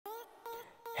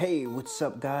Hey, what's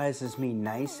up guys, it's me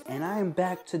Nice, and I am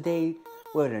back today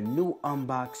with a new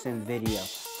unboxing video.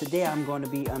 Today I'm going to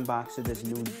be unboxing this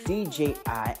new DJI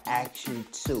Action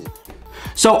 2.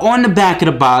 So on the back of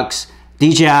the box,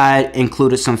 DJI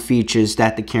included some features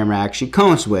that the camera actually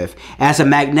comes with. It has a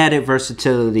magnetic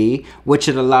versatility, which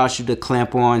it allows you to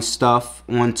clamp on stuff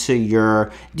onto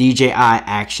your DJI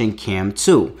Action Cam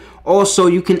 2. Also,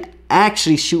 you can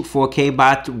actually shoot 4K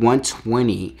by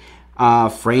 120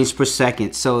 frames per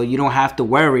second, so you don't have to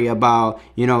worry about,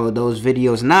 you know, those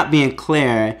videos not being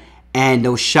clear and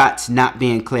those shots not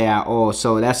being clear at all.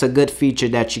 So that's a good feature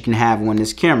that you can have on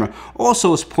this camera.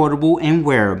 Also, it's portable and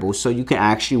wearable, so you can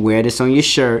actually wear this on your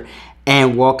shirt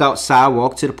and walk outside,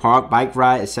 walk to the park, bike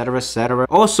ride, etc., etc.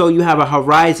 Also, you have a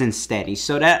horizon steady,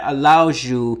 so that allows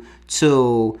you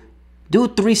to do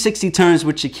 360 turns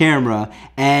with your camera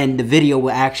and the video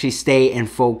will actually stay in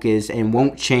focus and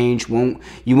won't change. You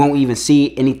won't even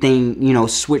see anything, you know,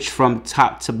 switch from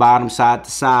top to bottom, side to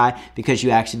side, because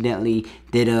you accidentally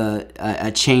did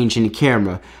a change in the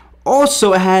camera.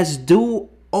 Also, it has dual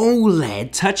OLED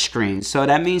touchscreens, so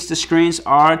that means the screens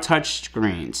are touch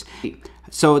screens.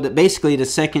 So basically the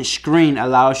second screen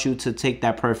allows you to take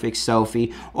that perfect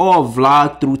selfie or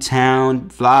vlog through town,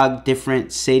 vlog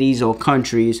different cities or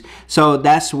countries. So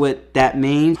that's what that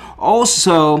means.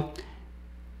 Also,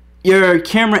 your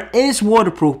camera is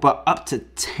waterproof, but up to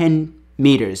 10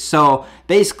 meters. So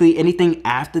basically anything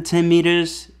after 10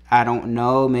 meters, I don't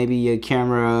know, maybe your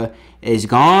camera is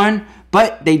gone.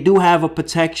 But they do have a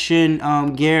protection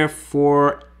gear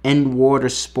for in water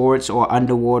sports or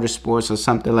underwater sports or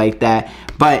something like that.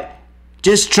 But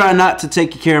just try not to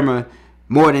take your camera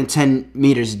more than 10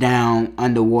 meters down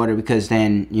underwater, because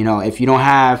then, you know, if you don't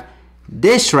have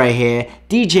this right here,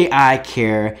 DJI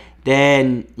Care,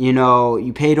 then, you know,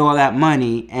 you paid all that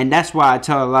money. And that's why I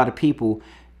tell a lot of people,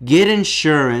 get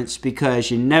insurance,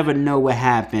 because you never know what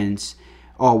happens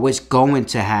or what's going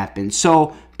to happen.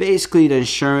 So basically the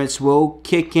insurance will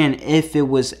kick in if it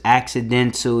was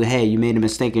accidental. Hey, you made a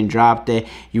mistake and dropped it,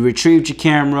 you retrieved your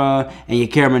camera and your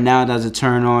camera now doesn't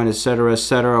turn on, etc.,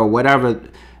 etc., or whatever.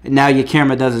 Now your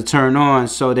camera doesn't turn on,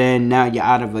 so then now you're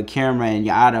out of a camera and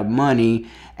you're out of money.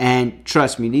 And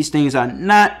trust me, these things are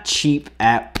not cheap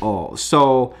at all.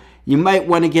 So you might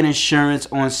want to get insurance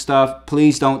on stuff.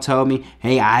 Please don't tell me,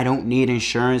 hey, I don't need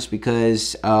insurance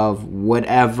because of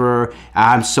whatever,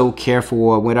 I'm so careful,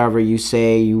 or whatever you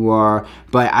say you are.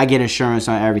 But I get insurance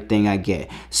on everything I get.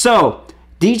 So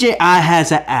DJI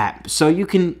has an app. So you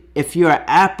can, if you're an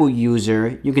Apple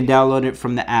user, you can download it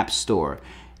from the App Store.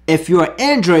 If you're an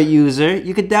Android user,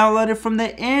 you can download it from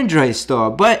the Android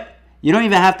store. But you don't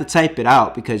even have to type it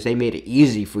out because they made it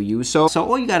easy for you. So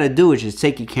all you got to do is just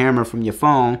take your camera from your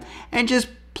phone and just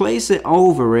place it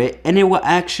over it, and it will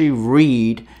actually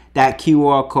read that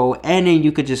QR code, and then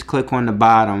you could just click on the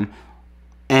bottom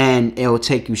and it will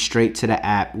take you straight to the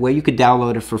app where you could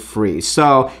download it for free.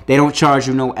 So they don't charge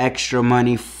you no extra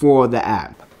money for the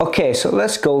app. Okay, so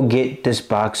let's go get this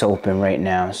box open right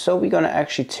now. So we're going to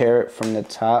actually tear it from the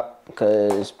top,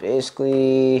 because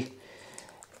basically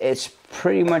it's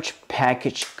pretty much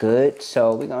packaged good.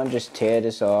 So we're gonna just tear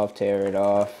it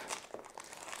off,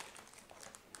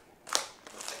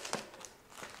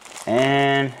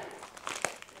 and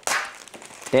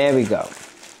there we go.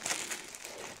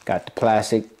 Got the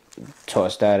plastic,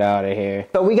 toss that out of here.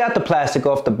 So we got the plastic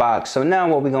off the box. So now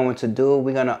what we're going to do,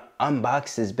 we're gonna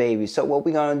unbox this baby. So what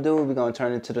we're gonna do, we're gonna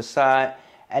turn it to the side,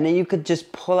 and then you could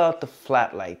just pull out the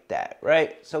flap like that,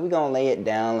 right? So we're gonna lay it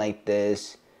down like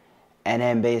this, and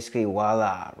then basically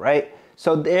voila, right?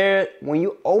 So there, when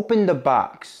you open the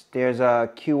box, there's a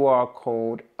QR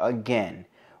code again,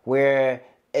 where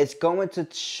it's going to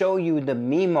show you the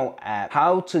Mimo app,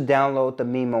 how to download the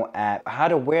Mimo app, how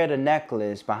to wear the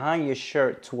necklace behind your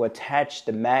shirt to attach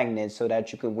the magnet so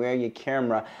that you can wear your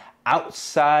camera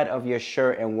outside of your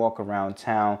shirt and walk around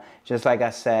town, just like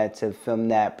I said, to film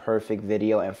that perfect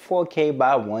video in 4K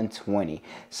by 120.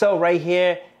 So right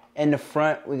here in the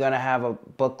front, we're gonna have a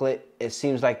booklet. It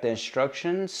seems like the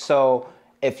instructions. So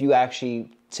if you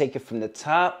actually take it from the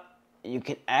top, you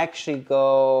can actually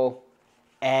go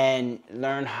and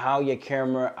learn how your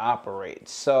camera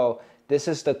operates. So this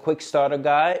is the quick starter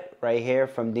guide right here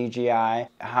from DJI,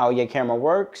 how your camera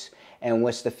works and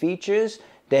what's the features.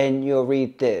 Then you'll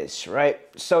read this, right?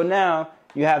 So now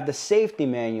you have the safety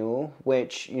manual,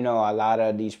 which, you know, a lot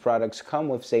of these products come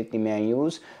with safety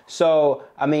manuals. So,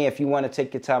 I mean, if you want to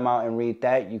take your time out and read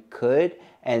that, you could,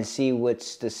 and see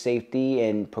what's the safety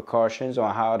and precautions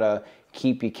on how to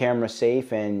keep your camera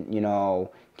safe and, you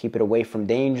know, keep it away from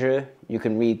danger. You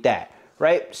can read that,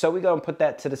 right? So we're going to put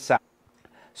that to the side.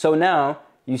 So now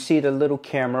you see the little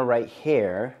camera right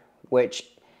here, which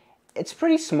it's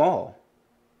pretty small.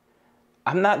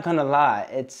 I'm not gonna lie,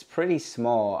 it's pretty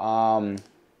small.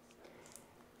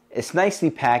 It's nicely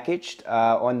packaged.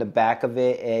 On the back of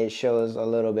it, it shows a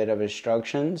little bit of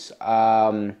instructions.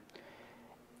 And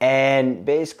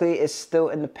basically, it's still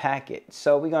in the packet.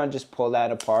 So we're gonna just pull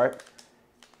that apart,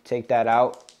 take that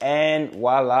out, and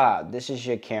voila, this is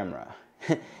your camera.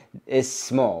 It's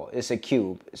small, it's a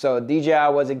cube. So DJI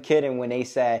wasn't kidding when they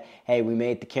said, hey, we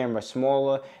made the camera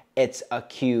smaller. It's a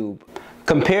cube.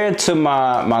 Compared to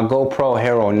my GoPro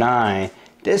Hero 9,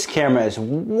 this camera is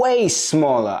way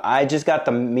smaller. I just got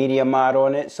the media mod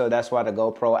on it, so that's why the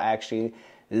GoPro actually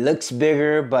looks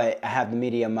bigger, but I have the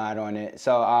media mod on it.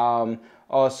 So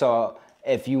also,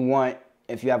 if you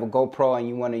have a GoPro and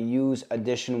you want to use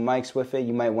additional mics with it,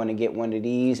 you might want to get one of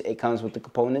these. It comes with the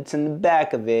components in the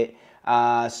back of it.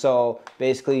 So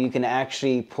basically you can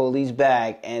actually pull these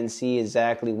back and see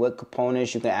exactly what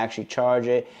components you can actually charge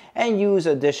it and use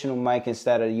additional mic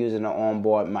instead of using an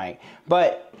onboard mic.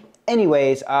 But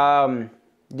anyways,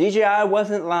 DJI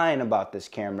wasn't lying about this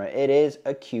camera. It is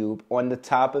a cube. On the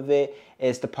top of it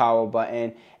is the power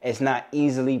button. It's not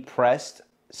easily pressed,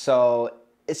 so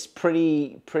it's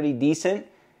pretty decent.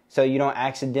 So you don't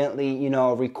accidentally,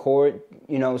 record,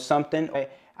 something.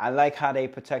 I like how they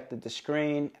protected the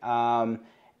screen, and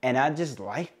I just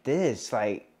like this.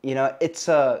 Like, it's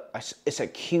a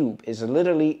cube. It's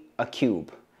literally a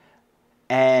cube,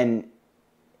 and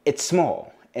it's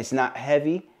small. It's not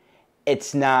heavy.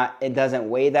 It doesn't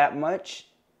weigh that much,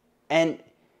 and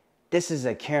this is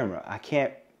a camera. I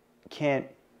can't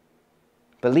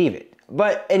believe it.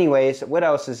 But anyways, what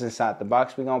else is inside the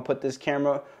box? We're gonna put this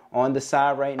camera on the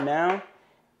side right now.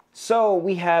 So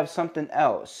we have something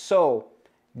else. So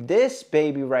this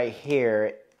baby right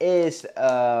here is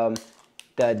the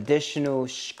additional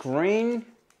screen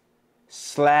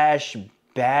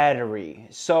 / battery.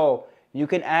 So you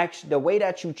can actually, the way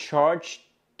that you charge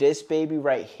this baby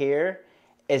right here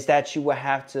is that you will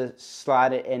have to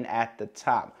slide it in at the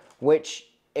top, which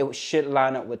it should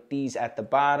line up with these at the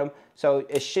bottom. So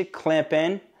it should clamp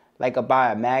in like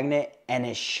by a magnet and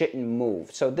it shouldn't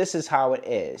move. So this is how it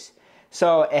is.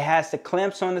 So it has the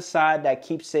clamps on the side that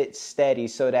keeps it steady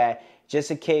so that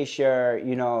just in case you're,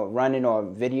 running or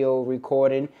video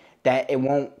recording, that it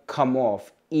won't come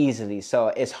off easily. So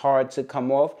it's hard to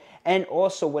come off. And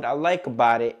also what I like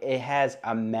about it, it has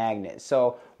a magnet.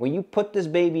 So when you put this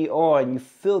baby on, you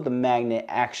feel the magnet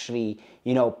actually,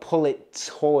 pull it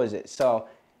towards it. So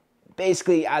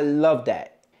basically, I love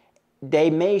that. They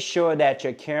made sure that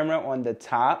your camera on the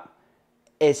top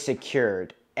is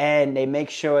secured. And they make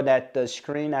sure that the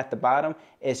screen at the bottom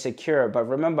is secure. But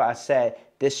remember I said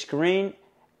this screen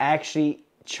actually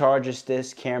charges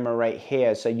this camera right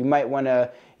here. So you might want to,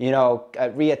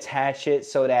 reattach it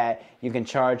so that you can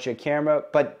charge your camera.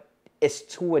 But it's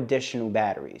 2 additional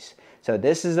batteries. So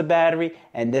this is a battery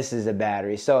and this is a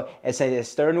battery. So it's an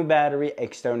external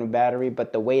battery,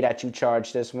 but the way that you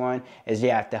charge this one is you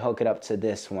have to hook it up to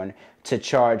this one to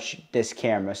charge this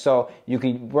camera. So you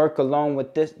can work alone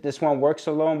with this. This one works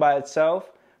alone by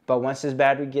itself, but once this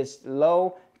battery gets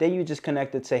low, then you just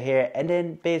connect it to here, and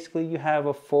then basically you have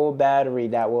a full battery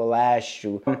that will last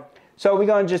you. So we're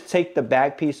gonna just take the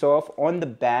back piece off. On the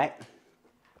back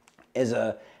is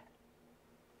a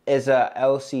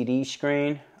LCD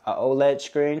screen, a OLED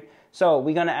screen. So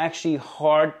we're gonna actually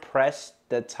hard press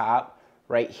the top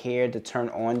right here to turn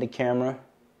on the camera.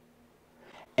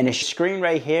 And the screen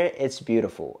right here, it's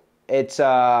beautiful. It's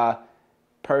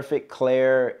perfect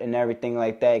clear and everything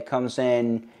like that. It comes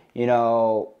in,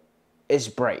 it's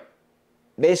bright.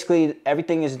 Basically,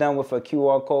 everything is done with a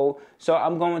QR code. So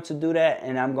I'm going to do that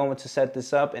and I'm going to set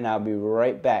this up and I'll be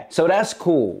right back. So that's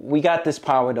cool. We got this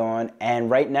powered on, and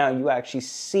right now you actually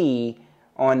see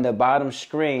on the bottom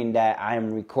screen that I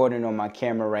am recording on my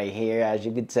camera right here, as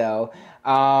you can tell.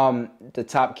 The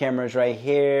top camera is right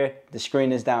here. The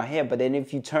screen is down here. But then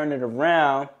if you turn it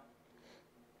around,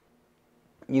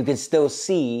 you can still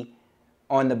see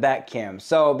on the back cam.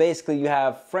 So basically you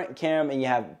have front cam and you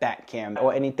have back cam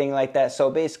or anything like that. So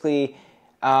basically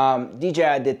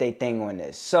DJI did their thing on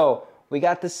this. So we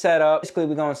got this set up. Basically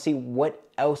we're going to see what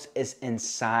else is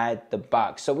inside the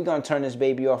box. So we're going to turn this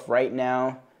baby off right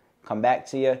now. Come back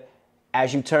to you.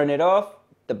 As you turn it off,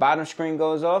 the bottom screen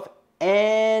goes off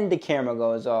and the camera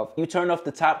goes off. You turn off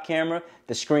the top camera,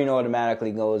 the screen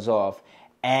automatically goes off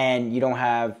and you don't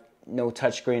have no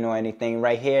touchscreen or anything.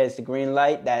 Right here is the green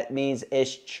light. That means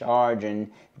it's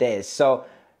charging this. So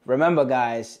remember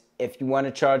guys, if you want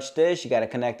to charge this, you got to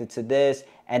connect it to this.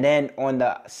 And then on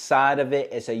the side of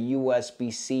it is a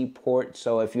USB-C port.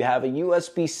 So if you have a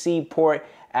USB-C port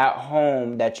at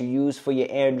home that you use for your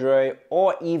Android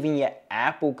or even your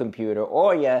Apple computer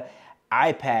or your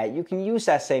iPad, you can use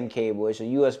that same cable. It's a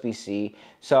USB-C,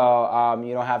 so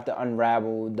you don't have to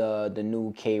unravel the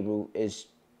new cable. It's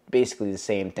basically the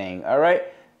same thing. All right,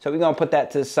 so we're gonna put that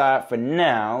to the side for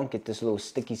now. Get this little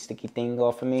sticky thing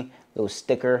off of me. Little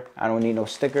sticker. I don't need no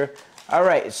sticker. All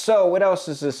right, so what else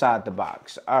is inside the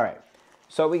box? All right,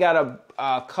 so we got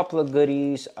a couple of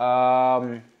goodies.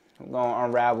 I'm gonna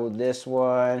unravel this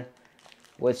one.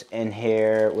 What's in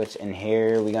here? What's in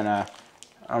here? We're gonna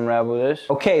unravel this.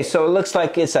 Okay, so it looks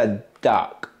like it's a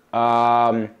dock.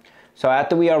 So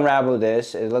after we unravel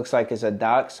this, it looks like it's a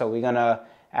dock. So we're gonna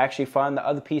actually find the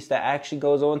other piece that actually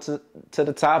goes on to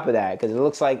the top of that, because it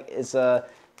looks like it's a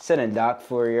sitting dock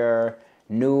for your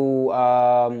new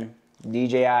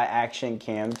DJI Action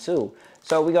Cam 2.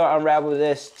 So we're gonna unravel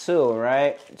this too,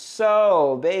 right?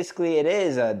 So basically it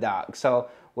is a dock. So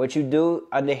what you do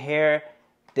under here,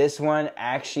 this one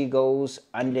actually goes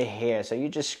under here. So you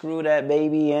just screw that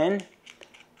baby in.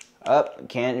 Up,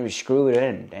 can't even screw it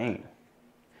in, dang.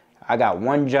 I got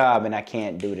one job and I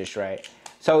can't do this right.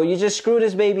 So you just screw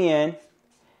this baby in.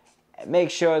 Make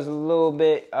sure it's a little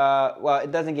bit, well,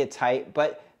 it doesn't get tight,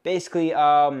 but basically,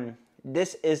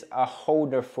 this is a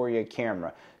holder for your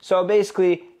camera. So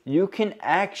basically, you can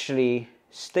actually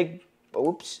stick,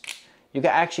 you can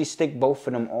actually stick both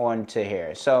of them onto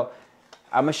here. So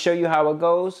I'm gonna show you how it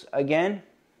goes again.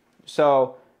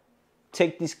 So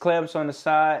take these clamps on the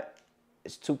side.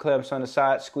 It's 2 clamps on the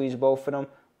side. Squeeze both of them.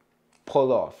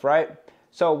 Pull off, right?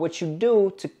 So what you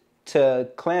do to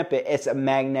clamp it, it's a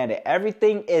magnetic.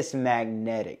 Everything is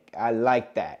magnetic. I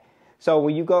like that. So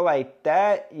when you go like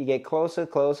that, you get closer,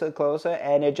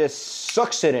 and it just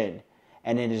sucks it in,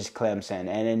 and then it just clamps in,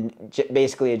 and then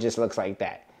basically it just looks like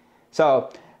that. So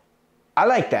I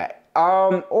like that.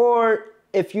 Or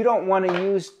if you don't want to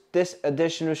use this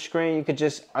additional screen, you could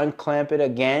just unclamp it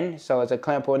again. So it's a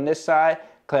clamp on this side,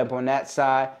 clamp on that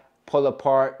side, pull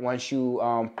apart once you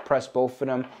press both of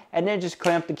them, and then just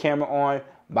clamp the camera on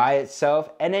by itself,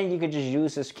 and then you can just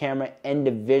use this camera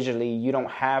individually. You don't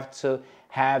have to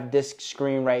have this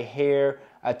screen right here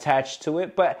attached to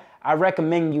it, but I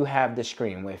recommend you have the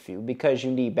screen with you because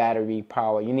you need battery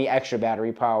power. You need extra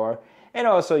battery power, and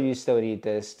also you still need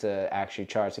this to actually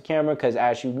charge the camera, because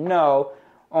as you know,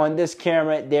 on this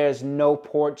camera there's no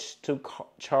ports to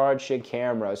charge your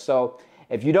camera. So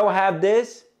if you don't have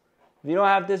this,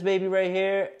 baby right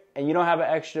here, and you don't have an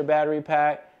extra battery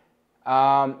pack,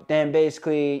 then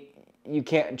basically you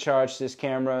can't charge this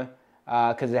camera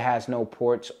because it has no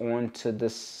ports onto the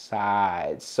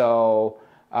side. So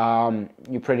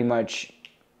you pretty much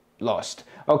lost.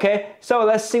 Okay, so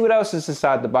let's see what else is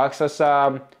inside the box. Let's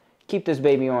keep this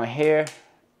baby on here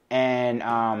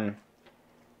and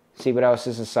see what else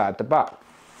is inside the box.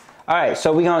 All right,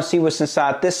 so we're gonna see what's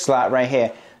inside this slot right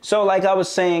here. So like I was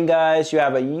saying, guys, you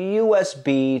have a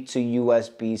USB to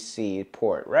USB-C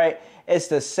port, right? It's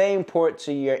the same port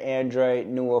to your Android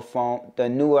the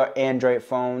newer Android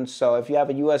phones. So if you have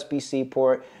a USB-C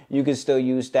port, you can still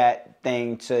use that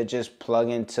thing to just plug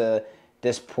into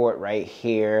this port right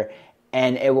here,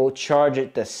 and it will charge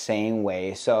it the same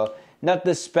way. So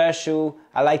nothing special.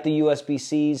 I like the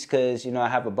USB-Cs because, you know, I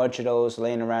have a bunch of those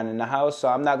laying around in the house. So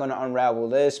I'm not going to unravel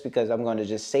this because I'm going to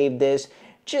just save this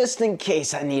just in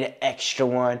case I need an extra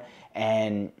one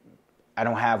and I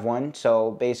don't have one.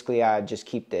 So basically I just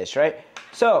keep this, right?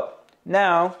 So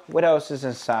now what else is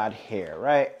inside here,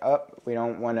 right? We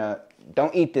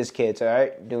don't eat this, kids, all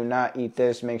right? Do not eat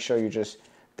this. Make sure you just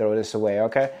throw this away,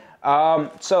 okay?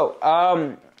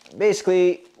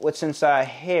 Basically what's inside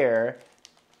here,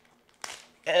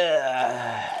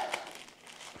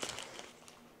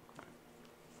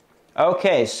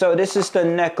 okay, so this is the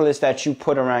necklace that you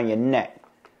put around your neck,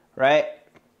 right?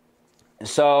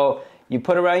 So you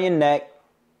put around your neck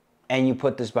and you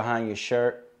put this behind your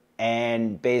shirt,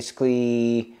 and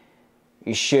basically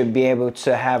you should be able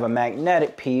to have a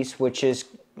magnetic piece, which is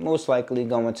most likely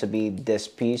going to be this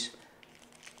piece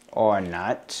or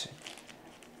not.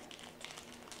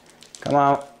 Come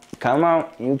on,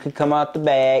 you can come out the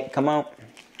bag, come on.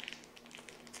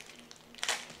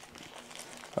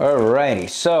 Alrighty,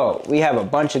 so we have a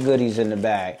bunch of goodies in the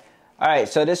bag. Alright,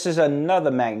 so this is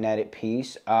another magnetic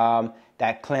piece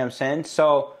that clamps in.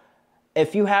 So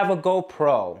if you have a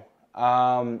GoPro,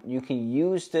 you can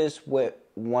use this with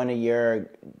one of your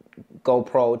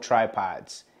GoPro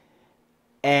tripods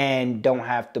and don't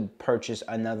have to purchase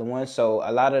another one. So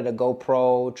a lot of the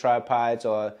GoPro tripods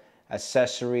or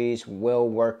accessories will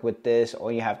work with this.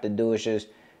 All you have to do is just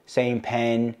same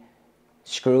pen,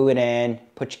 screw it in,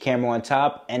 put your camera on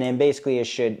top, and then basically it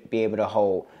should be able to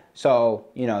hold. So,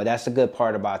 you know, that's the good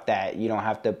part about that. You don't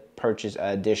have to purchase an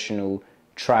additional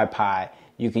tripod.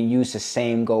 You can use the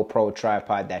same GoPro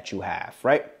tripod that you have,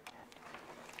 right?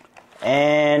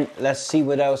 And let's see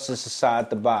what else is inside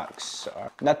the box.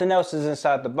 Nothing else is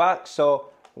inside the box. So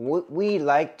what we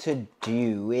like to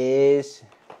do is,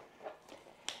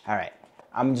 all right,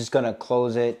 I'm just gonna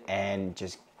close it and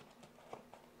just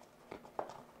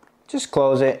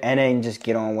close it and then just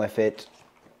get on with it.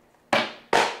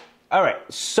 All right,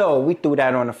 so we threw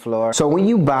that on the floor. So when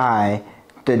you buy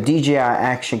the DJI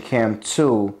Action Cam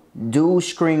 2 dual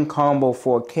screen combo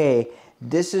 4K,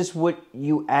 this is what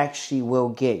you actually will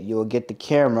get. You'll get the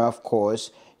camera, of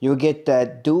course. You'll get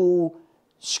that dual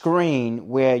screen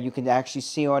where you can actually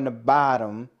see on the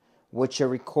bottom what you're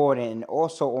recording, and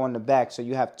also on the back. So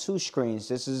you have two screens.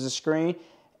 This is a screen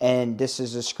and this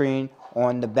is a screen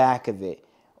on the back of it.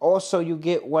 Also, you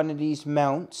get one of these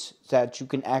mounts that you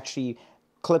can actually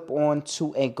clip on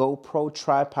to a GoPro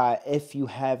tripod if you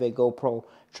have a GoPro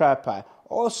tripod.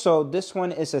 Also, this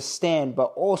one is a stand,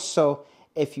 but also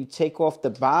if you take off the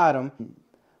bottom,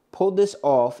 pull this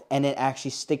off and then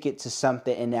actually stick it to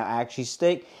something and it'll actually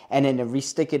stick, and then to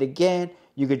re-stick it again,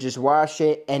 you could just wash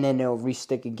it and then it'll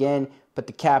re-stick again. Put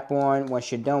the cap on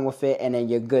once you're done with it and then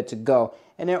you're good to go.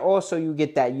 And then also you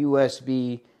get that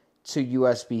USB to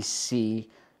USB-C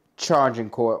charging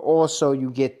cord. Also,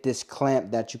 you get this clamp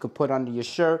that you can put under your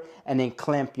shirt and then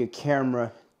clamp your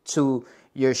camera to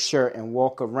your shirt and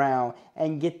walk around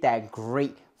and get that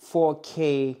great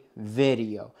 4K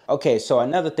video. Okay, so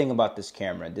another thing about this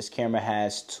camera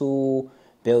has two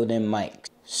built-in mics.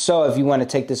 So if you want to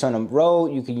take this on the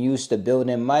road, you can use the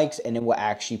built-in mics and it will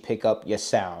actually pick up your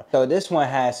sound. So this one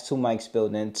has two mics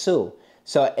built in too.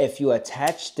 So if you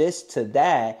attach this to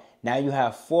that, now you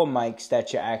have four mics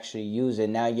that you're actually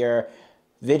using. Now your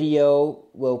video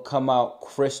will come out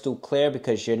crystal clear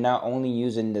because you're not only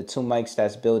using the two mics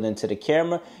that's built into the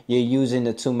camera, you're using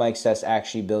the two mics that's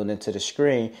actually built into the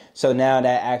screen. So now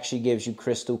that actually gives you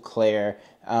crystal clear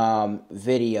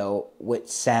video with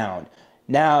sound.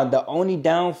 Now the only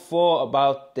downfall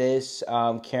about this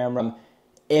camera,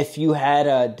 if you had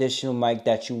an additional mic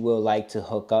that you would like to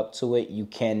hook up to it, you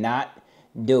cannot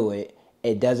do it.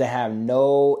 It doesn't have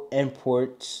no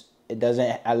imports. It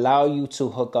doesn't allow you to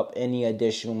hook up any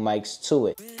additional mics to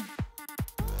it.